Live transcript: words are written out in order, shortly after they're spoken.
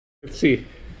Let's see.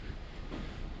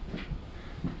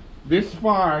 This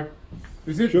far,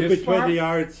 is it Should this be 20 far?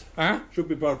 yards. Huh? Should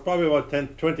be probably about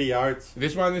 20 yards.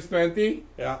 This one is 20?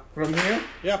 Yeah. From here?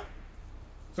 Yeah.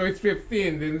 So it's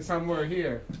 15, then somewhere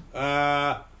here.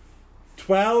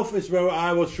 12 is where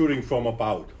I was shooting from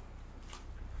about.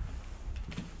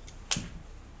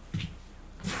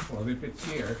 Well, if it's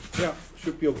here. Yeah,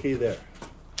 should be okay there.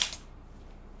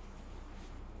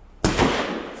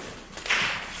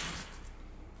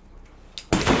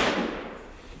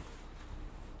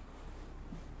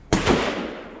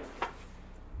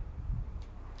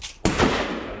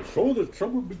 So the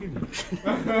trouble begins.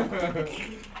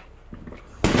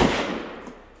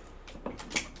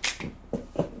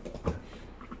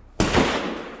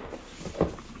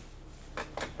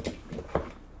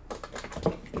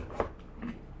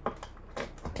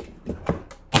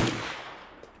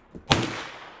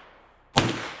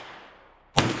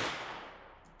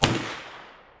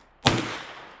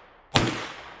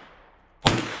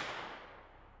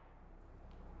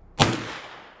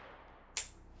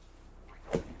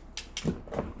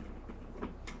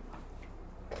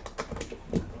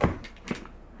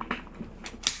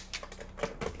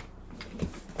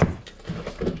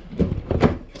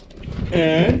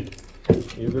 And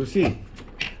you will see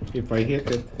if I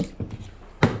hit it.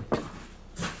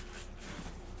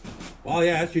 Oh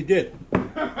yes, you did.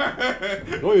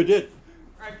 No, you did.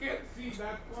 I can't see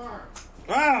that far.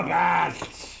 Ah, bad.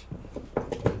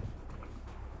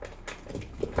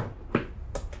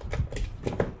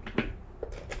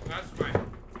 That's fine.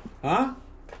 Huh?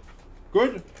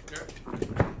 Good.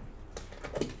 Yeah.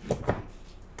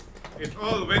 It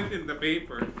all went in the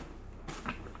paper.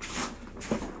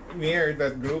 Near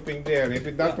that grouping there.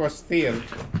 If that was steel.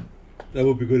 That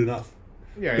would be good enough.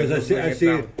 Yeah. Because I see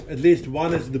at least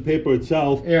one is the paper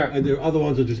itself, Yeah. and the other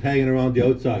ones are just hanging around the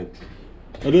outside.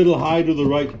 A little high to the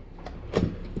right.